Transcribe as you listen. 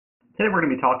Today we're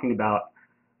going to be talking about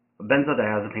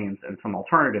benzodiazepines and some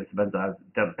alternatives to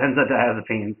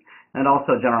benzodiazepines and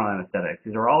also general anesthetics.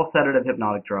 These are all sedative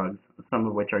hypnotic drugs, some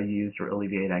of which are used to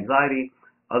alleviate anxiety,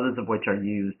 others of which are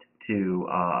used to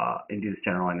induce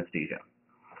general anesthesia.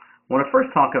 I want to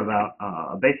first talk about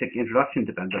a basic introduction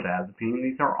to benzodiazepine.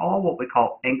 These are all what we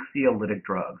call anxiolytic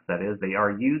drugs. That is, they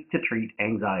are used to treat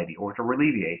anxiety or to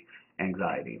alleviate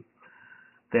anxiety.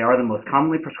 They are the most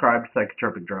commonly prescribed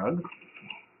psychotropic drugs.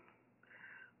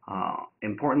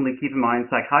 Importantly, keep in mind,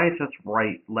 psychiatrists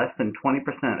write less than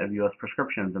 20% of U.S.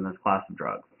 prescriptions in this class of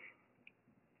drugs.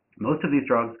 Most of these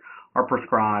drugs are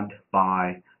prescribed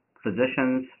by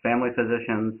physicians, family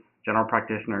physicians, general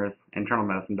practitioners, internal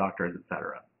medicine doctors,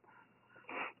 etc.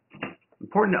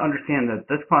 Important to understand that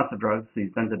this class of drugs, these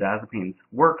benzodiazepines,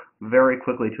 work very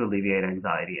quickly to alleviate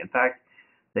anxiety. In fact,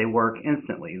 they work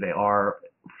instantly. They are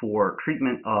for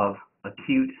treatment of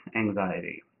acute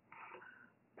anxiety.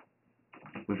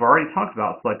 We've already talked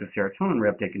about selective serotonin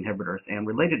reuptake inhibitors and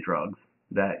related drugs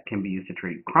that can be used to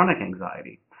treat chronic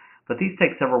anxiety, but these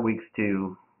take several weeks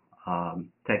to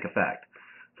take effect.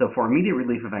 So for immediate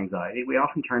relief of anxiety, we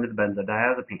often turn to the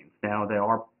benzodiazepines. Now, they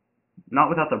are not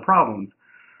without their problems,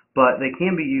 but they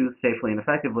can be used safely and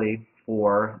effectively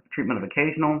for treatment of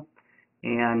occasional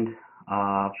and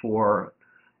for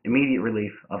immediate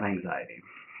relief of anxiety.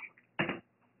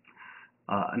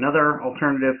 Another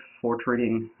alternative for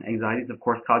treating anxiety is, of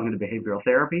course, cognitive behavioral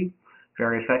therapy.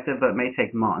 Very effective, but may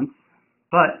take months,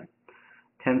 but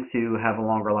tends to have a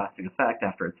longer lasting effect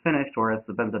after it's finished, whereas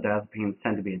the benzodiazepines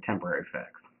tend to be a temporary fix.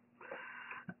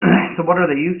 So what are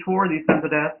they used for, these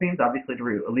benzodiazepines? Obviously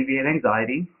to alleviate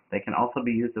anxiety. They can also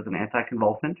be used as an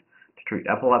anticonvulsant to treat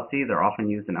epilepsy. They're often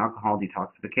used in alcohol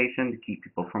detoxification to keep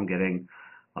people from getting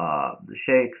the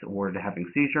shakes or to having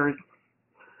seizures.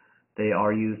 They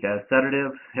are used as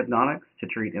sedative hypnotics to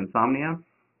treat insomnia.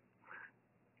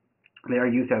 They are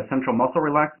used as central muscle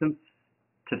relaxants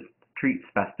to treat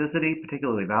spasticity,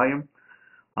 particularly Valium.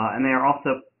 And they are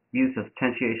also used as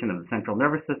potentiation of the central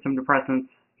nervous system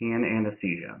depressants and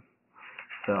anesthesia.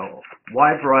 So,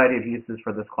 wide variety of uses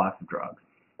for this class of drugs.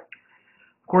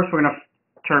 Of course, we're going to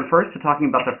turn first to talking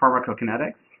about their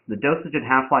pharmacokinetics. The dosage and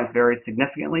half-life varies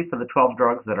significantly for the 12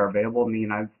 drugs that are available in the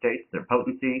United States. Their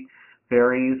potency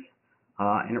varies,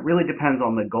 and it really depends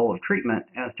on the goal of treatment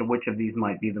as to which of these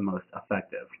might be the most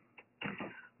effective.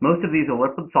 Most of these are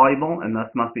lipid-soluble and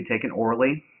thus must be taken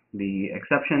orally. The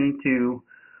exception to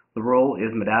the rule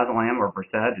is midazolam or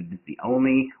Versed. It is the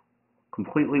only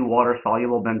completely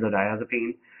water-soluble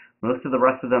benzodiazepine. Most of the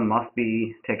rest of them must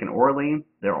be taken orally.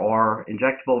 There are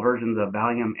injectable versions of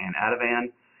Valium and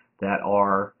Ativan that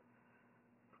are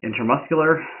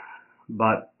intramuscular,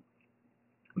 but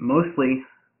mostly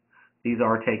these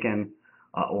are taken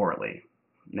orally.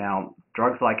 Now,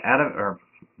 drugs like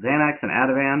Xanax and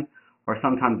Ativan are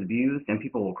sometimes abused, and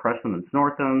people will crush them and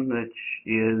snort them, which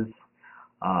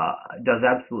does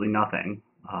absolutely nothing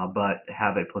but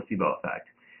have a placebo effect.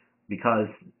 Because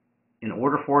in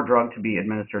order for a drug to be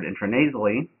administered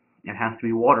intranasally, it has to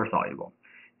be water-soluble,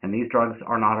 and these drugs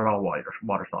are not at all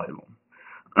water-soluble.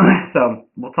 So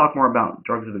we'll talk more about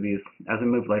drugs of abuse as we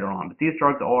move later on, but these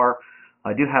drugs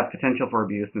do have potential for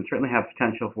abuse and certainly have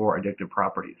potential for addictive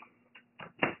properties.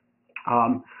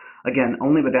 Again,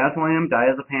 only midazolam,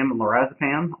 diazepam, and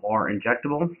lorazepam are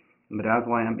injectable.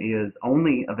 Midazolam is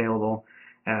only available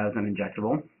as an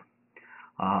injectable.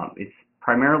 It's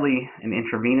primarily an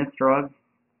intravenous drug,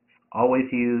 always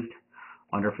used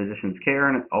under physician's care,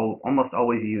 and it's almost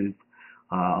always used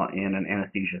in an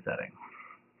anesthesia setting.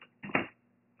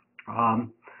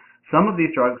 Some of these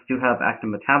drugs do have active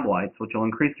metabolites, which will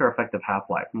increase their effective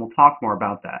half-life, and we'll talk more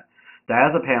about that.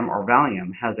 Diazepam or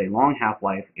Valium has a long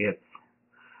half-life. Its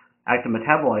active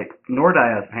metabolite,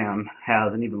 nordiazepam,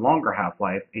 has an even longer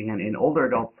half-life, and in older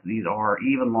adults, these are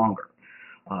even longer.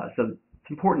 So it's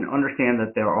important to understand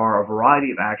that there are a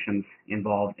variety of actions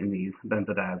involved in these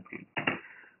benzodiazepines.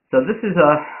 So this is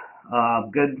a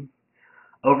good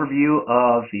overview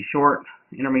of the short,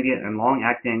 intermediate, and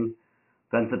long-acting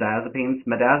benzodiazepines.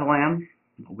 Midazolam,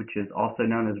 which is also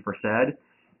known as Versed,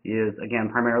 is again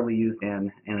primarily used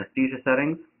in anesthesia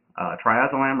settings.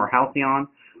 Triazolam or Halcyon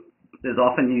is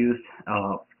often used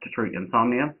to treat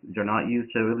insomnia. These are not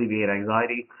used to alleviate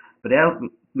anxiety. But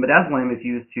midazolam is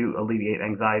used to alleviate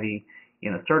anxiety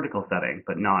in a surgical setting,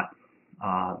 but not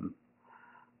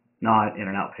in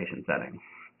an outpatient setting.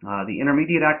 The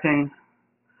intermediate acting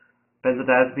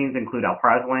benzodiazepines include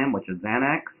alprazolam, which is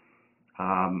Xanax,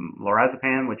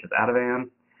 lorazepam, which is Ativan,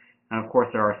 and of course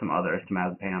there are some others,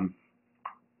 temazepam,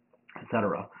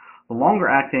 etc. The longer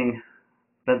acting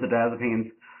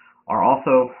benzodiazepines are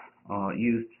also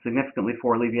used significantly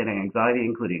for alleviating anxiety,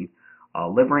 including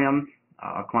Librium,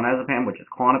 clonazepam, which is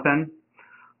Klonopin,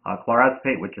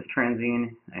 clorazepate, which is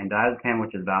Transine, and diazepam,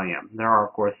 which is Valium. There are,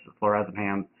 of course,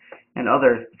 flurazepam and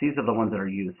others. These are the ones that are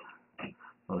used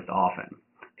most often.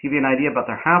 To give you an idea about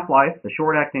their half-life, the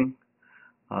short-acting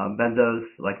benzos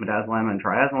like midazolam and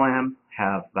triazolam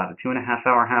have about a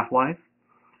 2.5-hour half-life.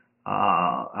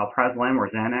 Alprazolam or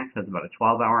Xanax has about a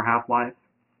 12-hour half-life.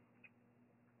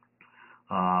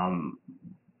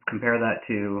 Compare that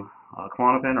to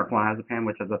Klonopin or clonazepam,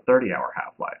 which has a 30-hour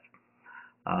half-life.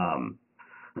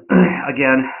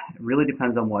 Again, it really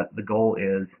depends on what the goal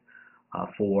is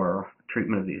for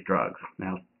treatment of these drugs.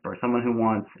 Now, for someone who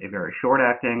wants a very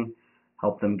short-acting,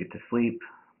 help them get to sleep,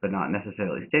 but not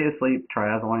necessarily stay asleep,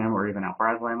 triazolam or even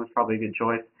alprazolam is probably a good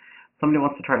choice. Somebody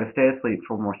wants to try to stay asleep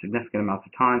for more significant amounts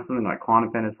of time, something like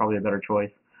Klonopin is probably a better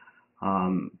choice,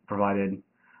 provided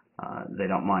they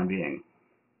don't mind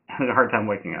having a hard time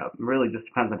waking up. It really just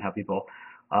depends on how people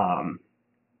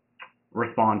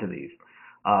respond to these.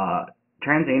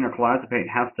 Transine or clorazepate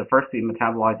has to first be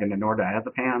metabolized into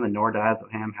nordiazepam, and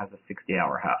nordiazepam has a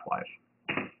 60-hour half-life.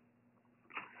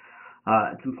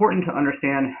 It's important to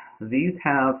understand these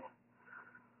have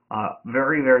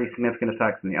very, very significant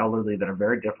effects in the elderly that are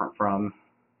very different from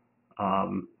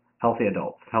healthy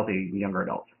adults, healthy younger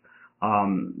adults.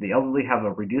 The elderly have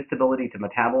a reduced ability to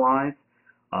metabolize,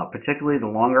 particularly the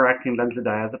longer-acting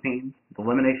benzodiazepines.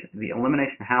 The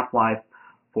elimination half-life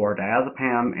for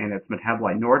diazepam and its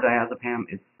metabolite nordiazepam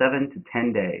is 7 to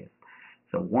 10 days.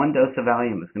 So one dose of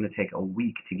Valium is going to take a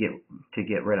week to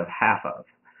get rid of half of.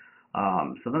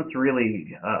 So that's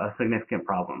really a significant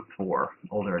problem for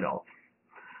older adults.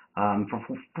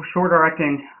 For shorter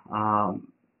acting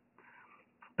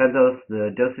benzos,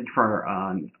 the dosage for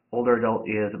an older adult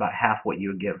is about half what you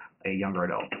would give a younger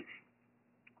adult.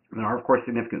 There are, of course,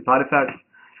 significant side effects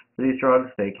for these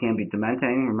drugs. They can be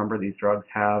dementing. Remember, these drugs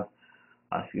have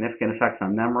significant effects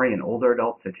on memory. In older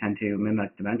adults, they tend to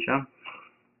mimic dementia.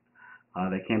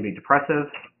 They can be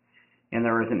depressive. And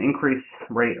there is an increased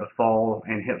rate of fall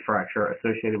and hip fracture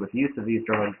associated with use of these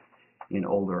drugs in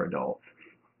older adults.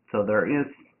 So there is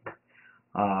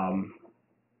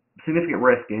significant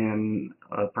risk in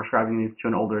prescribing these to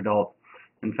an older adult.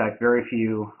 In fact, very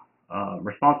few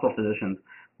responsible physicians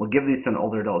will give these to an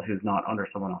older adult who's not under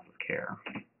someone else's care.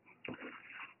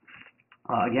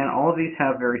 Again, all of these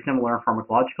have very similar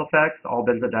pharmacological effects. All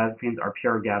benzodiazepines are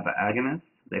pure GABA agonists.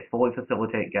 They fully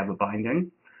facilitate GABA binding.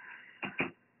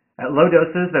 At low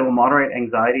doses, they will moderate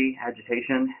anxiety,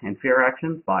 agitation, and fear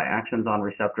actions by actions on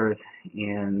receptors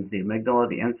in the amygdala,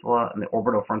 the insula, and the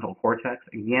orbitofrontal cortex.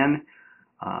 Again,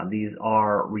 these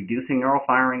are reducing neural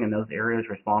firing in those areas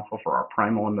responsible for our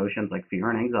primal emotions like fear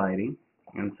and anxiety.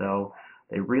 And so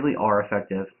they really are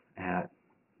effective at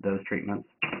those treatments.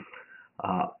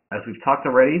 As we've talked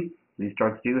already, these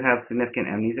drugs do have significant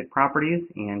amnesic properties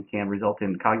and can result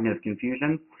in cognitive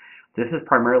confusion. This is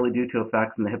primarily due to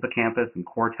effects in the hippocampus and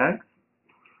cortex.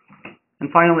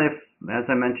 And finally, as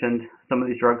I mentioned, some of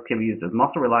these drugs can be used as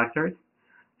muscle relaxers.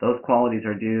 Those qualities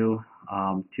are due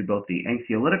to both the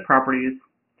anxiolytic properties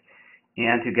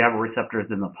and to GABA receptors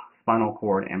in the spinal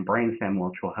cord and brainstem,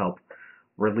 which will help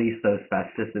release those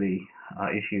spasticity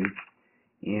issues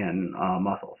in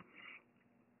muscles.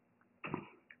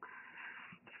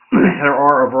 There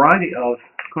are a variety of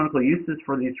clinical uses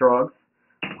for these drugs.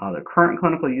 The current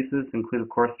clinical uses include, of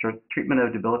course, treatment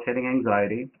of debilitating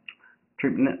anxiety,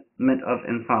 treatment of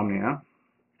insomnia,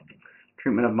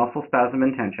 treatment of muscle spasm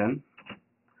and tension,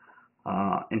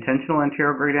 intentional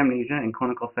anterograde amnesia in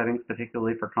clinical settings,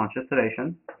 particularly for conscious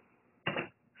sedation,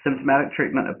 symptomatic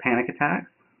treatment of panic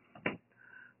attacks,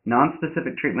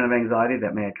 nonspecific treatment of anxiety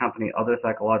that may accompany other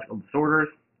psychological disorders,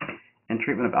 and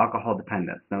treatment of alcohol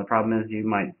dependence. Now, the problem is you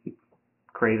might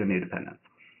create a new dependence.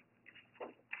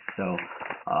 So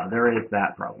there is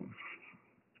that problem.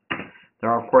 There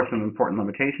are, of course, some important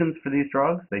limitations for these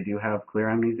drugs. They do have clear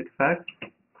amnesic effects.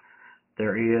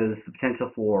 There is the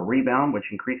potential for rebound, which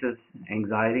increases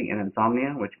anxiety and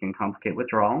insomnia, which can complicate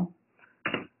withdrawal.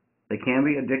 They can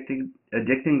be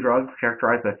addicting drugs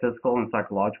characterized by physical and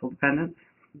psychological dependence.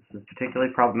 This is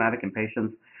particularly problematic in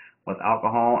patients with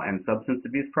alcohol and substance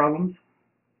abuse problems.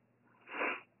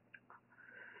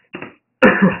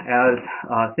 As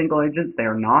single agents, they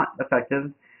are not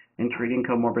effective in treating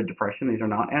comorbid depression. These are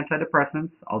not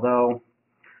antidepressants, although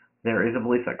there is a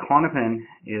belief that Klonopin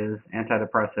is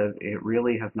antidepressive. It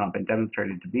really has not been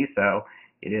demonstrated to be so.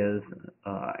 It is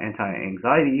an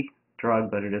anti-anxiety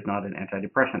drug, but it is not an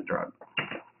antidepressant drug.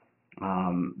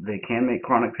 They can make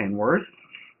chronic pain worse.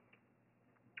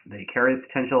 They carry the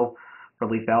potential for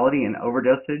lethality and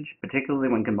overdosage, particularly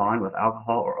when combined with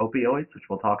alcohol or opioids, which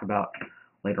we'll talk about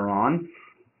later on.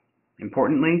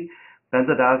 Importantly,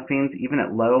 benzodiazepines, even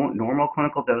at low normal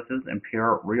clinical doses,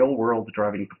 impair real-world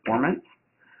driving performance.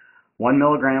 1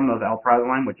 milligram of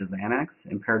alprazolam, which is Xanax,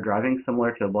 impaired driving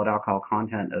similar to a blood alcohol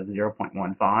content of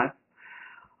 0.15.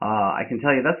 I can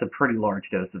tell you that's a pretty large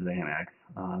dose of Xanax.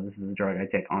 This is a drug I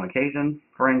take on occasion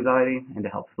for anxiety and to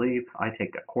help sleep. I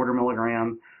take a 1/4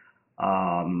 milligram.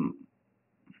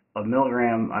 A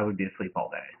milligram, I would be asleep all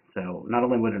day. So not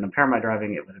only would it impair my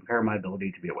driving, it would impair my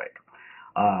ability to be awake.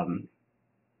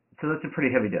 So that's a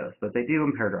pretty heavy dose, but they do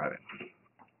impair driving.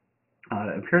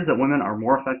 It appears that women are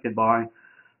more affected by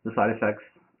the side effects,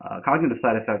 cognitive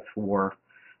side effects for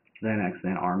Xanax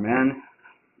than are men,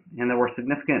 and there were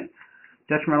significant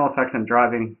detrimental effects on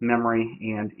driving, memory,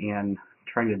 and in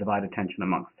trying to divide attention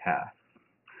amongst tasks.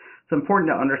 It's important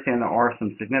to understand there are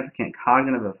some significant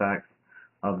cognitive effects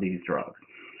of these drugs.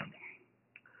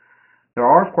 There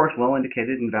are, of course,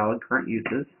 well-indicated and valid current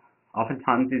uses.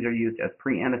 Oftentimes, these are used as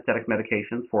pre-anesthetic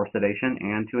medications for sedation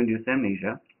and to induce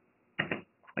amnesia.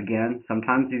 Again,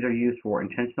 sometimes these are used for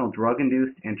intentional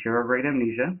drug-induced anterograde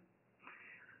amnesia,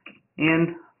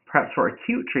 and perhaps for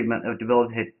acute treatment of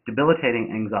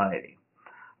debilitating anxiety.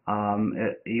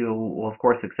 You will, of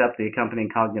course, accept the accompanying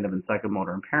cognitive and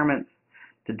psychomotor impairments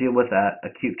to deal with that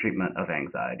acute treatment of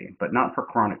anxiety, but not for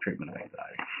chronic treatment of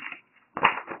anxiety.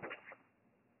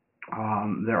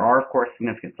 There are, of course,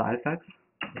 significant side effects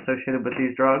associated with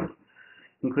these drugs,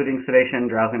 including sedation,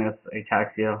 drowsiness,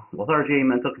 ataxia, lethargy,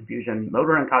 mental confusion,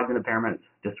 motor and cognitive impairments,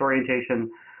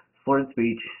 disorientation, slurred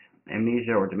speech,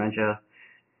 amnesia or dementia,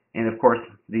 and of course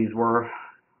these were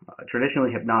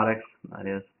traditionally hypnotics. That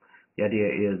is, the idea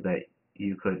is that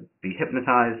you could be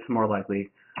hypnotized more likely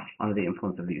under the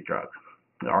influence of these drugs.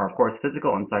 There are, of course,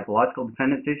 physical and psychological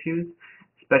dependence issues,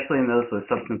 especially in those with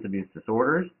substance abuse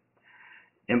disorders.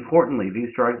 Importantly,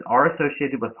 these drugs are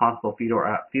associated with possible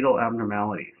fetal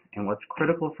abnormalities, and what's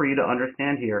critical for you to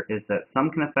understand here is that some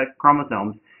can affect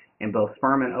chromosomes in both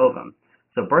sperm and ovum.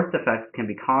 So birth defects can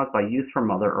be caused by use from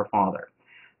mother or father.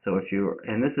 So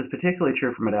and this is particularly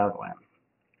true for midazolam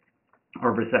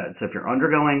or Versed. So if you're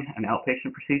undergoing an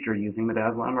outpatient procedure using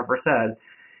midazolam or Versed,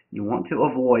 you want to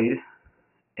avoid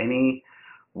any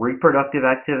reproductive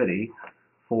activity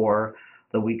for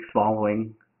the weeks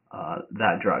following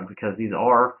that drug, because these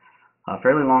are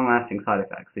fairly long-lasting side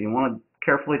effects. So you want to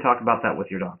carefully talk about that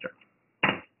with your doctor.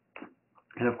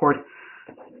 And of course,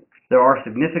 there are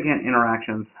significant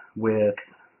interactions with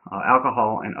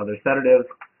alcohol and other sedatives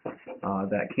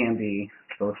that can be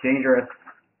both dangerous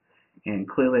and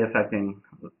clearly affecting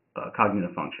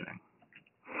cognitive functioning.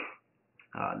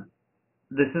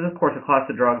 This is, of course, a class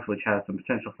of drugs which has some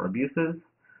potential for abuses.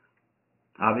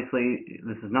 Obviously,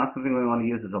 this is not something we want to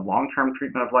use as a long-term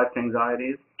treatment of life's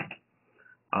anxieties.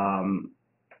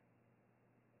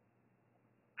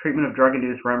 Treatment of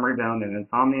drug-induced REM rebound and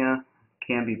insomnia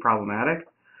can be problematic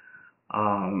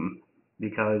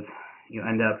because you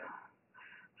end up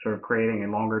sort of creating a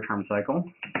longer-term cycle.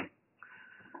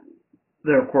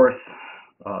 There are, of course,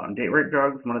 date rape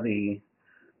drugs. One of the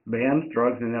banned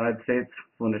drugs in the United States,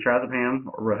 flunitrazepam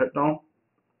or Rohypnol,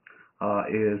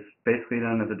 is basically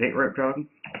known as a date rape drug.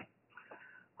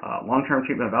 Long-term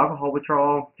treatment of alcohol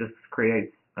withdrawal just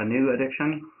creates a new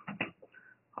addiction.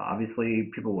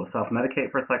 Obviously, people will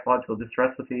self-medicate for psychological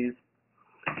distress with these,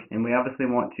 and we obviously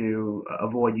want to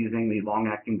avoid using the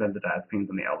long-acting benzodiazepines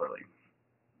in the elderly.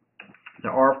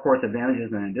 There are, of course,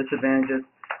 advantages and disadvantages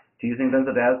to using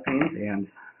benzodiazepines, and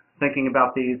thinking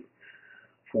about these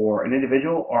for an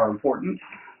individual are important.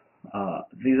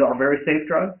 These are very safe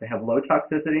drugs. They have low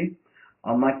toxicity.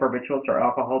 Unlike barbiturates or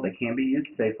alcohol, they can be used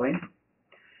safely.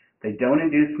 They don't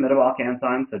induce metabolic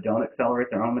enzymes, so don't accelerate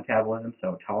their own metabolism,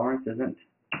 so tolerance isn't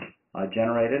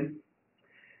generated.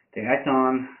 They act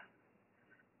on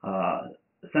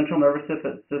central nervous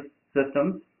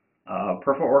systems.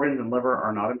 Peripheral organs and liver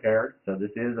are not impaired, so this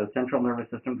is a central nervous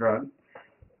system drug.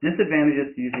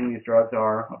 Disadvantages to using these drugs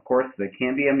are, of course, they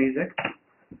can be amnesic.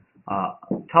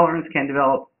 Tolerance can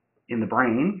develop in the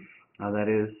brain. That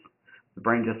is, the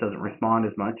brain just doesn't respond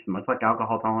as much like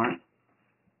alcohol tolerance.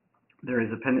 There is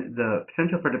the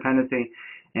potential for dependency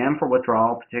and for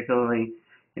withdrawal, particularly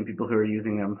in people who are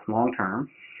using them long term.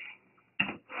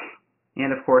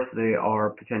 And of course, they are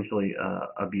potentially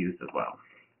abused as well.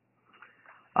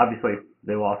 Obviously,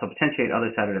 they will also potentiate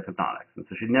other sedative hypnotics, and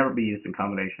so should never be used in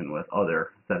combination with other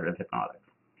sedative hypnotics.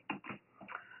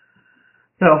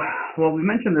 So, well, we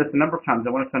mentioned this a number of times.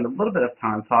 I want to spend a little bit of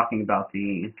time talking about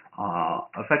the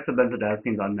effects of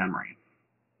benzodiazepines on memory.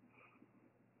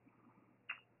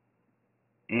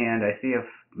 And I see if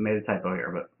made a typo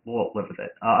here, but we'll live with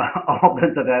it. All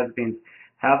benzodiazepines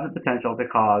have the potential to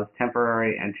cause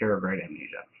temporary anterograde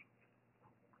amnesia.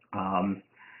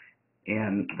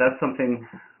 And that's something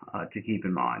to keep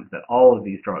in mind, that all of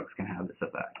these drugs can have this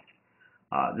effect.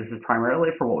 This is primarily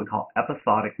for what we call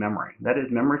episodic memory. That is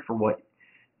memory for what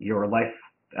your life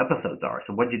episodes are.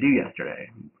 So what did you do yesterday?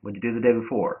 What did you do the day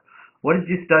before? What did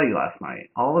you study last night?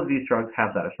 All of these drugs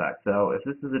have that effect. So if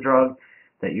this is a drug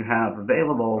that you have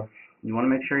available, you want to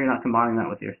make sure you're not combining that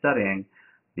with your studying,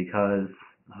 because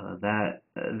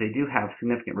they do have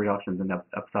significant reductions in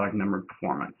episodic memory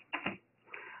performance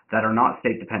that are not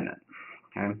state dependent.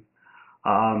 Okay.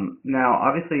 Now,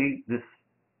 obviously, this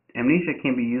amnesia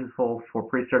can be useful for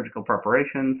pre-surgical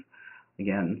preparations.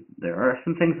 Again, there are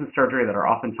some things in surgery that are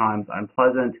oftentimes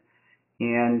unpleasant,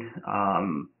 and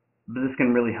this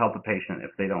can really help a patient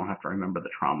if they don't have to remember the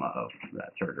trauma of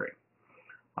that surgery.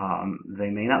 They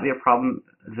may not be a problem.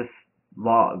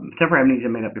 Temporary amnesia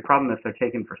may not be a problem if they're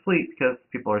taken for sleep, because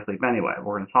people are asleep anyway.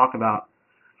 We're going to talk about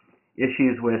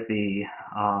issues with the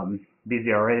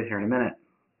BZRAs here in a minute,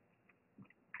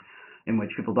 in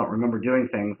which people don't remember doing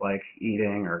things like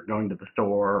eating or going to the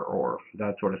store or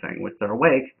that sort of thing, which they're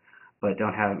awake but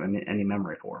don't have any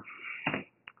memory for.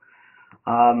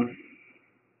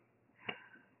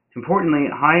 Importantly,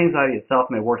 high anxiety itself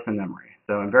may worsen memory.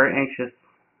 So in very anxious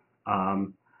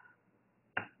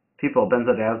people,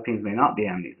 benzodiazepines may not be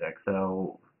amnesic,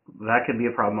 so that could be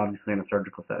a problem, obviously, in a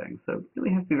surgical setting. So you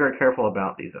really have to be very careful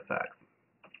about these effects.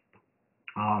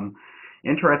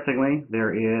 Interestingly,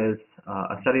 there is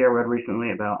a study I read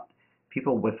recently about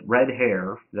people with red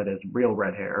hair, that is real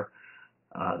red hair.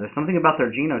 There's something about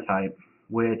their genotype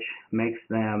which makes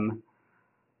them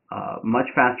much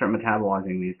faster at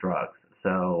metabolizing these drugs.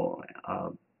 So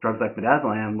drugs like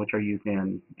midazolam, which are used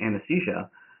in anesthesia,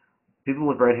 people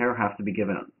with red hair have to be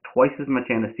given twice as much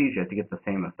anesthesia to get the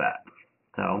same effect.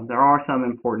 So there are some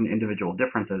important individual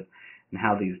differences in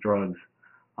how these drugs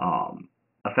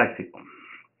affect people.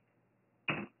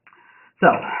 So,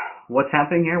 what's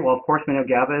happening here? Well, of course, we know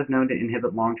GABA is known to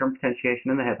inhibit long-term potentiation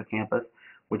in the hippocampus,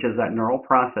 which is that neural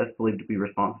process believed to be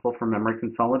responsible for memory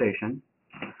consolidation.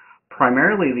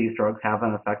 Primarily, these drugs have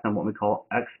an effect on what we call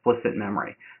explicit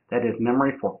memory. That is,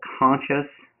 memory for conscious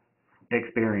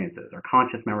experiences, or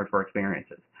conscious memory for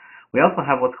experiences. We also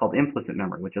have what's called implicit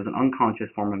memory, which is an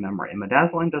unconscious form of memory. And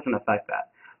midazolam doesn't affect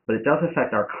that, but it does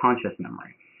affect our conscious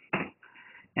memory.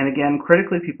 And again,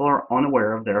 critically, people are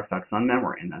unaware of their effects on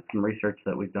memory, and that's some research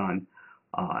that we've done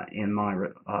in my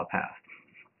past.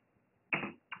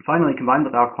 Finally, combined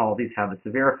with alcohol, these have a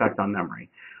severe effect on memory.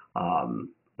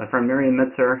 My friend Miriam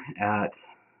Mitzer at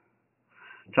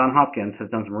Johns Hopkins has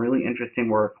done some really interesting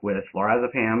work with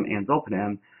lorazepam and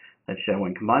zolpidem that show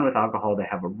when combined with alcohol, they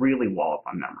have a really wallop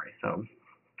on memory. So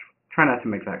try not to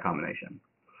mix that combination.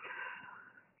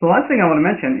 The last thing I want to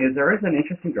mention is there is an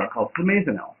interesting drug called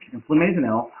flumazenil. And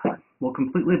flumazenil will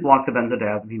completely block the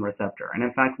benzodiazepine receptor, and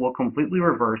in fact will completely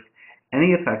reverse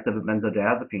any effects of a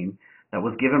benzodiazepine that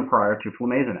was given prior to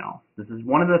flumazenil. This is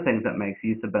one of the things that makes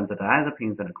use of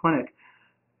benzodiazepines in a clinic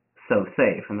so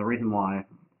safe, and the reason why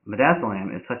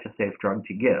midazolam is such a safe drug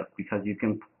to give, because you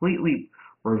completely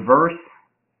reverse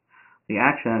the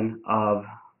action of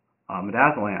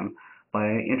midazolam by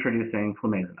introducing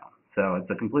flumazenil. So it's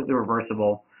a completely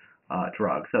reversible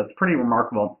drug. So it's pretty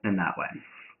remarkable in that way.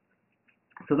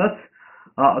 So that's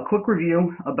a quick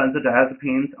review of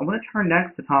benzodiazepines. I want to turn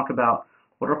next to talk about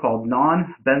what are called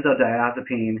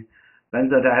non-benzodiazepine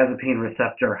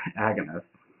receptor agonists,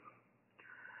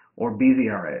 or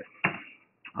BZRAs.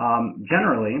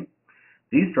 Generally,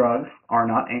 these drugs are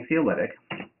not anxiolytic.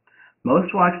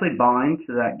 Most will actually bind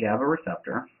to that GABA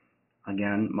receptor.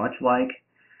 Again, much like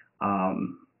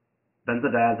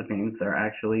benzodiazepines, there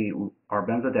actually are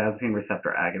benzodiazepine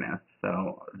receptor agonists.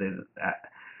 So they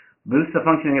boost the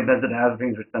functioning of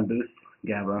benzodiazepines, which then boosts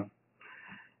GABA.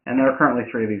 And there are currently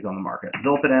 3 of these on the market: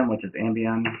 zolpidem, which is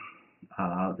Ambien,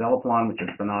 Zolpidem, which is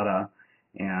Sonata,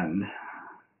 and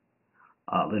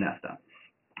Lunesta.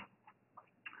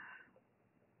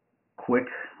 Quick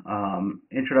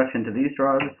introduction to these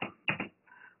drugs.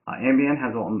 Ambien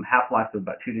has a half-life of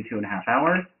about 2 to 2.5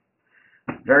 hours.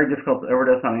 Very difficult to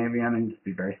overdose on Ambien and just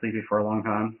be very sleepy for a long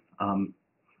time.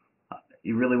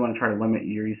 You really want to try to limit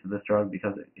your use of this drug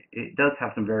because it does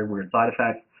have some very weird side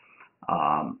effects.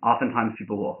 Oftentimes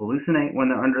people will hallucinate when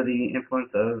they're under the influence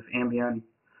of Ambien.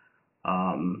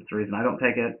 It's the reason I don't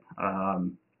take it.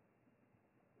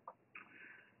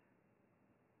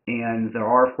 And there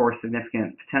are, of course,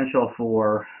 significant potential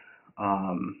for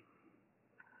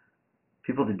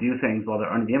people to do things while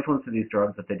they're under the influence of these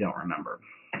drugs that they don't remember.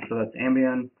 So that's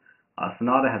Ambien,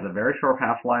 Sonata has a very short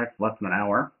half-life, less than an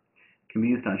hour. Can be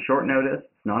used on short notice.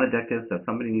 It's non-addictive, so if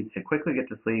somebody needs to quickly get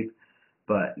to sleep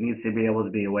but needs to be able to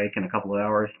be awake in a couple of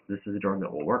hours, this is a drug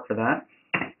that will work for that.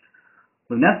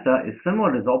 Lunesta is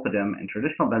similar to zolpidem and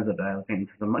traditional benzodiazepines,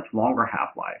 has a much longer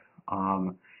half-life.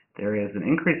 There is an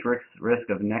increased risk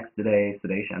of next-day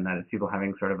sedation, that is people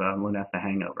having sort of a Lunesta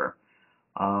hangover.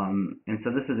 And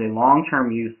so this is a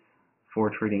long-term use for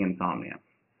treating insomnia.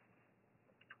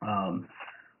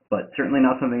 But certainly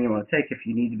not something you want to take if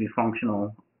you need to be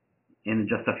functional in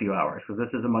just a few hours, because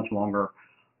this is a much longer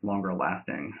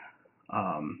lasting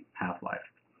half-life.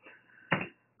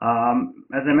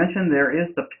 As I mentioned, there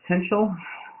is the potential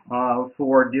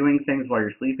for doing things while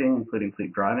you're sleeping, including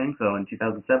sleep driving. So in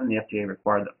 2007, the FDA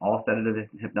required that all sedative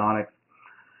hypnotics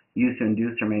used to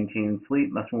induce or maintain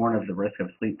sleep must warn of the risk of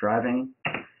sleep driving.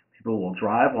 People will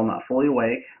drive while not fully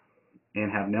awake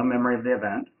and have no memory of the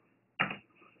event.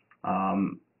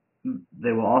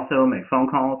 They will also make phone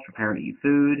calls, prepare to eat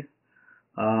food,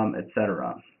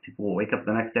 etc. People will wake up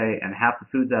the next day and half the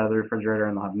food's out of the refrigerator,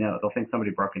 and they'll think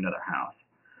somebody broke into their house.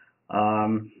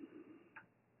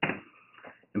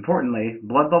 Importantly,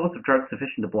 blood levels of drugs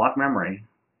sufficient to block memory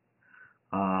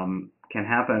can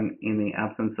happen in the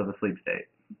absence of a sleep state.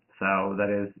 So that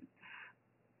is,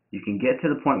 you can get to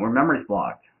the point where memory's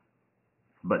blocked,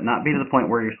 but not be to the point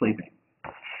where you're sleeping.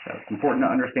 So it's important to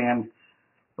understand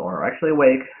people are actually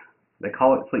awake. They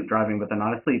call it sleep driving, but they're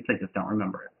not asleep. They just don't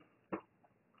remember it.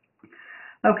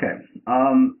 Okay,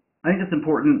 I think it's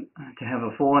important to have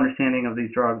a full understanding of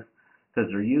these drugs because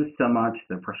they're used so much,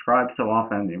 they're prescribed so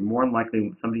often, you're more than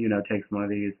likely somebody you know takes one of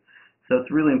these. So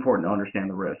it's really important to understand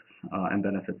the risks and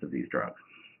benefits of these drugs.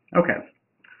 Okay,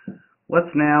 let's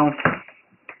now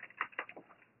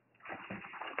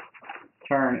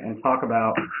turn and talk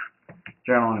about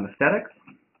general anesthetics.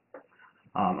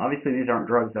 Obviously, these aren't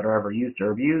drugs that are ever used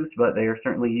or abused, but they are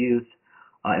certainly used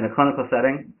in a clinical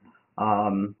setting.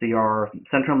 They are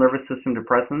central nervous system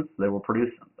depressants. They will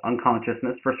produce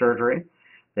unconsciousness for surgery.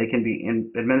 They can be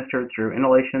administered through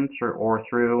inhalation or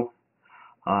through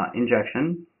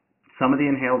injection. Some of the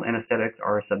inhaled anesthetics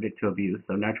are subject to abuse.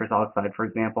 So nitrous oxide, for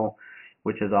example,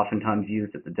 which is oftentimes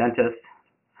used at the dentist,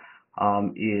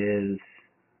 is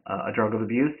a drug of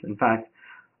abuse. In fact,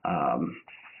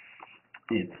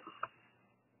 it's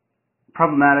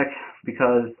problematic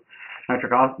because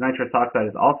nitrous oxide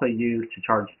is also used to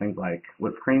charge things like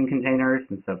whipped cream containers,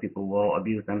 and so people will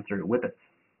abuse them through whippets.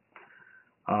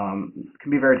 It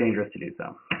can be very dangerous to do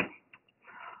so.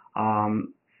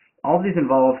 All of these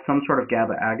involve some sort of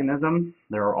GABA agonism.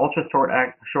 There are ultra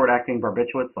short-acting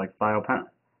barbiturates like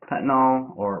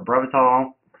thiopentanol or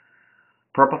Brevitol.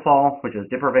 Propofol, which is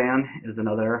Diprivan, is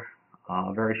another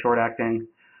very short-acting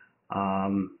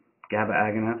GABA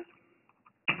agonist.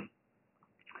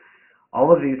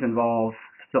 All of these involve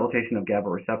facilitation of GABA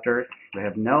receptors. They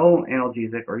have no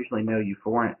analgesic or usually no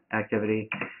euphoric activity,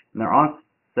 and their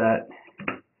onset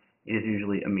is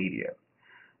usually immediate.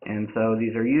 And so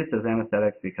these are used as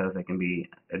anesthetics because they can be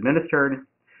administered,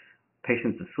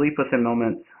 patients asleep within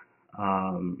moments,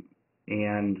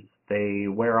 and they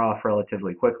wear off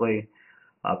relatively quickly,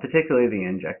 particularly the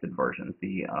injected versions.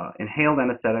 The inhaled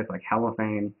anesthetic like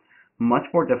halothane, much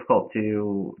more difficult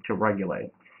to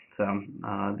regulate. So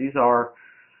these are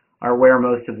where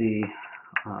most of the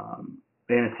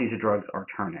anesthesia drugs are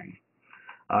turning.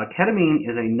 Ketamine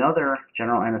is another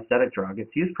general anesthetic drug.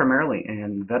 It's used primarily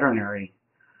in veterinary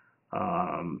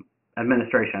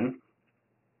administration.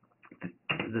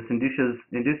 This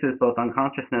induces both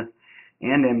unconsciousness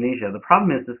and amnesia. The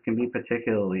problem is this can be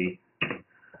particularly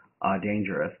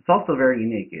dangerous. It's also very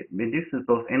unique. It induces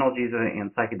both analgesia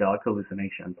and psychedelic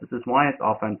hallucinations. This is why it's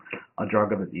often a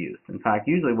drug of abuse. In fact,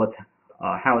 usually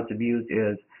how it's abused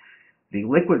is the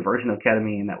liquid version of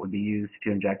ketamine that would be used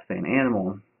to inject, say, an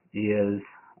animal is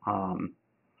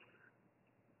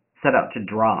set out to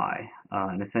dry,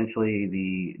 and essentially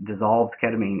the dissolved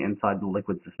ketamine inside the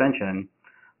liquid suspension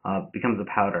becomes a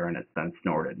powder and it's then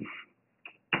snorted.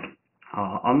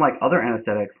 Unlike other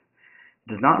anesthetics,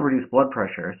 it does not reduce blood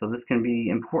pressure, so this can be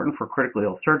important for critically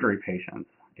ill surgery patients.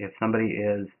 If somebody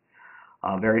is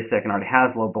very sick and already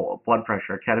has low blood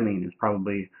pressure, ketamine is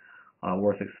probably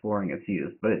worth exploring its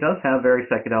use. But it does have very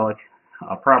psychedelic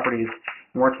properties,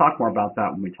 and we'll talk more about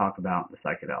that when we talk about the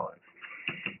psychedelics.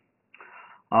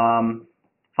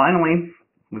 Finally,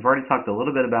 we've already talked a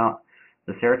little bit about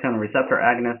the serotonin receptor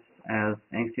agonists as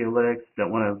anxiolytics.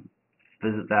 Don't want to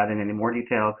visit that in any more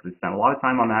detail because we spent a lot of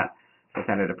time on that with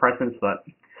antidepressants, but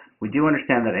we do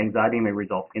understand that anxiety may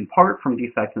result in part from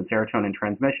defects in serotonin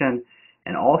transmission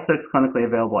and all 6 clinically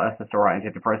available SSRI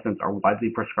antidepressants are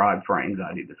widely prescribed for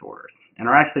anxiety disorders and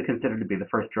are actually considered to be the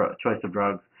first choice of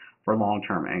drugs for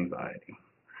long-term anxiety.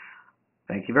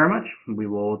 Thank you very much. We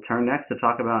will turn next to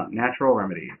talk about natural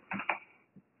remedies.